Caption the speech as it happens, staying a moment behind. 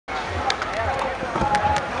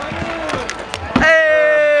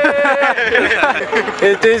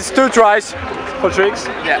It is 2 tries for tricks.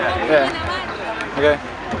 Yeah. Okay.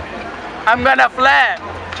 I'm gonna flare.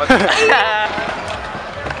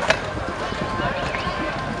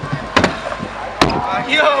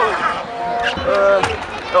 Yo.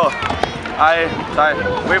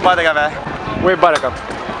 We bought the guy. Wait, Buttercup.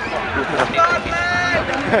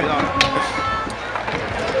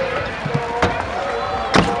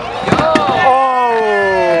 Oh!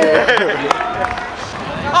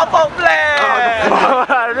 Up on flare.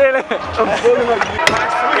 Really?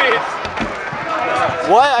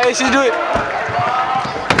 What? I actually do it.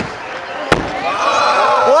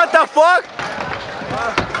 What the fuck?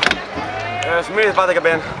 Smith bought the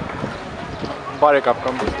guy. Buttercup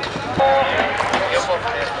come.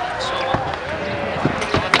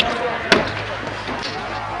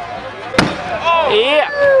 Yeah.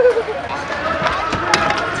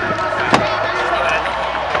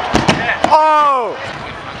 Oh!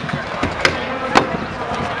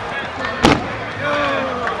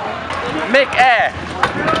 Make air.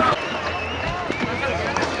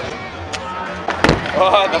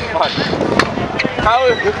 What the fuck? How?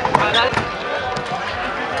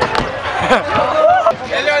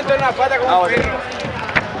 Él levantó una pata como un perro.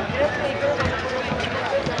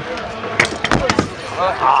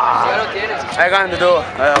 I got to do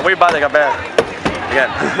we bought the guy again.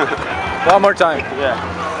 One more time. Yeah.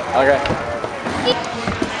 Okay.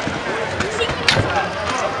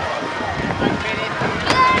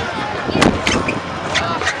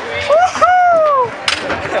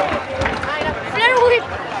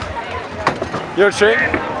 Your trick?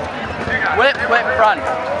 Whip front.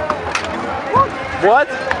 What?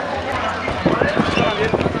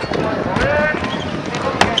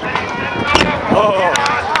 Oh.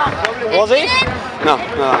 Was he? No.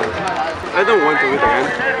 I don't want to do it again.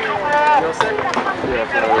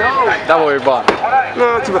 Double whip bar.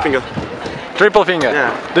 No, triple finger. Triple finger.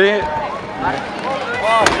 Yeah. Do you?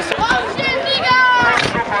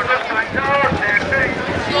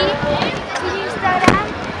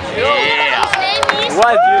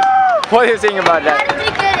 What do you think about that?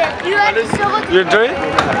 You enjoy it?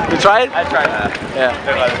 You tried it? I tried. Yeah.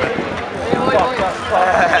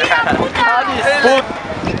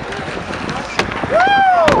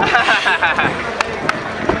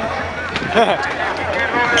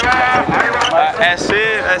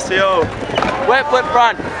 SCO. Whip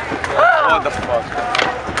front. What the fuck?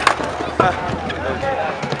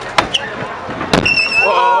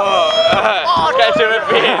 Catch it,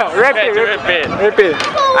 repeat. Repeat.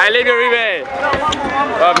 I leave you repeat.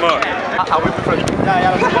 One more.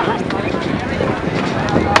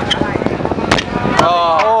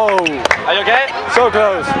 Oh. Are you okay? So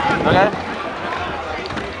close. Okay.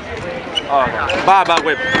 Oh. Baba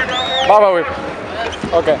whip. Baba whip.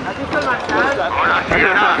 Okay.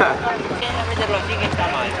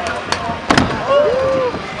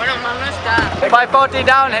 540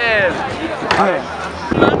 downhill.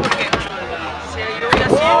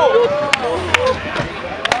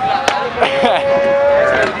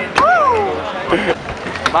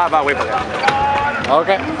 Baba whip again.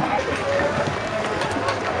 Okay.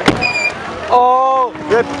 Oh,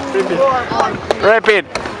 good.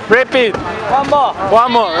 Repeat. One more.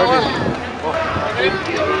 One more. Okay.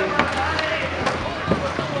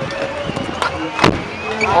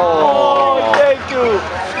 Oh, thank you.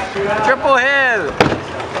 Triple hill.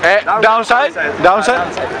 Downside.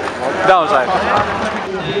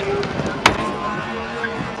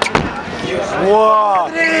 Wow.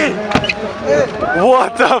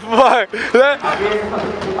 What the fuck?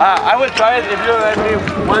 I will try it if you let me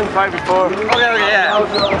one try before. Okay, yeah.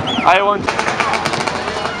 I want.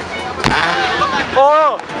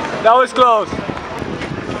 Oh, that was close.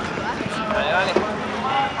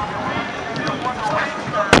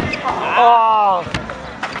 Oh.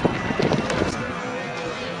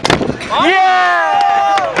 Yeah!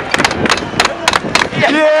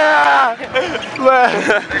 Yeah!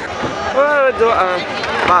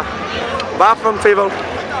 Bar from Fable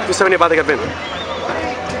 270 baht the bin.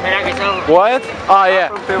 What? Oh yeah.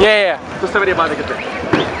 Yeah. 270 baht the bin.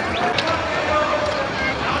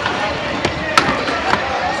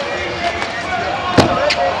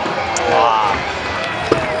 Wow.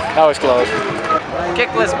 That was close.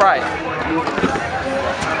 Kickless bright.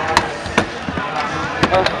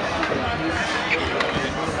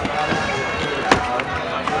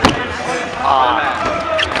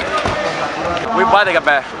 We buy the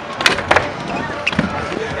guy.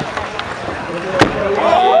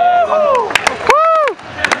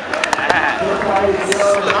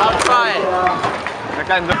 I'll try it.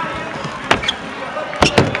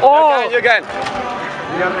 Oh, you can.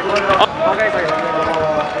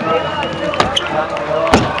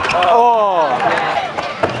 Oh!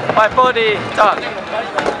 540, done.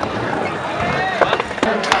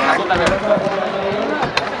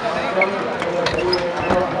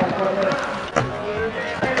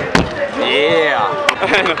 Yeah!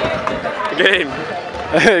 Game.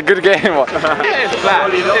 Good game. It's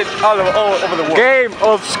flat. It's all over the world. Game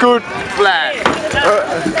of scoot flat.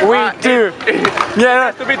 We do.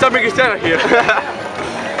 Yeah. To be Tommy Cristiano here.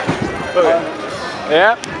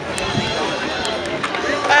 Yeah.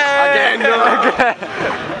 Again.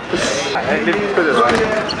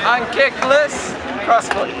 On kickless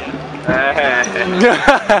crossfoot.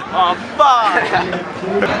 Oh, fuck.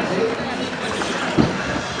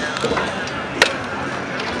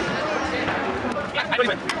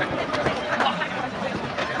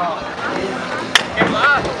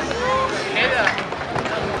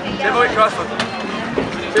 Triple with crossfoot.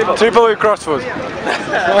 Triple with crossfoot.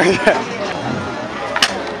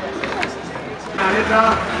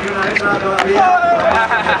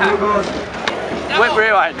 Whip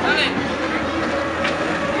rewind.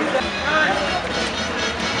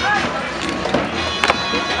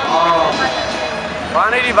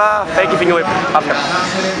 180 bar, fake finger whip. After.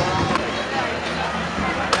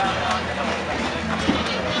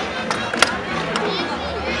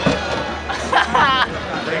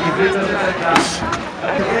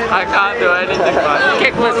 I can't do anything but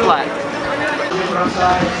kickless flat.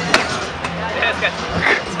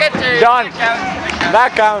 Sketchy. Done. That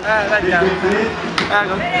count. That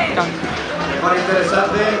count.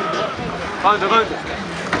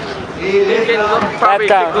 Probably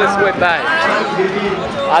kickless with that.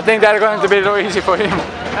 I think that's going to be really easy for him.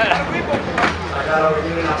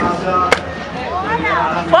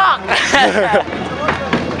 Fuck!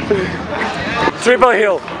 Triple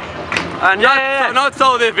heel. And not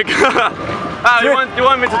so difficult. You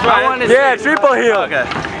want me to try it? Yeah, triple heel. Okay.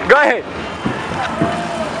 Go ahead.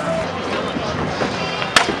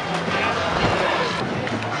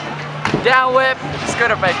 Down whip,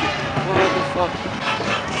 scooter fake. What the fuck?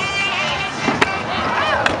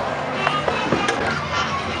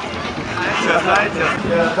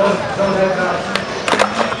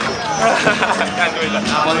 Can't do it.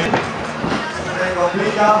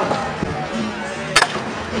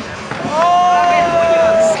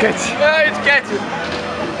 Sketch. Yeah, it's sketchy.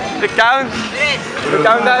 The count. The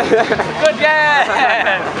count. Good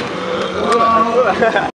game.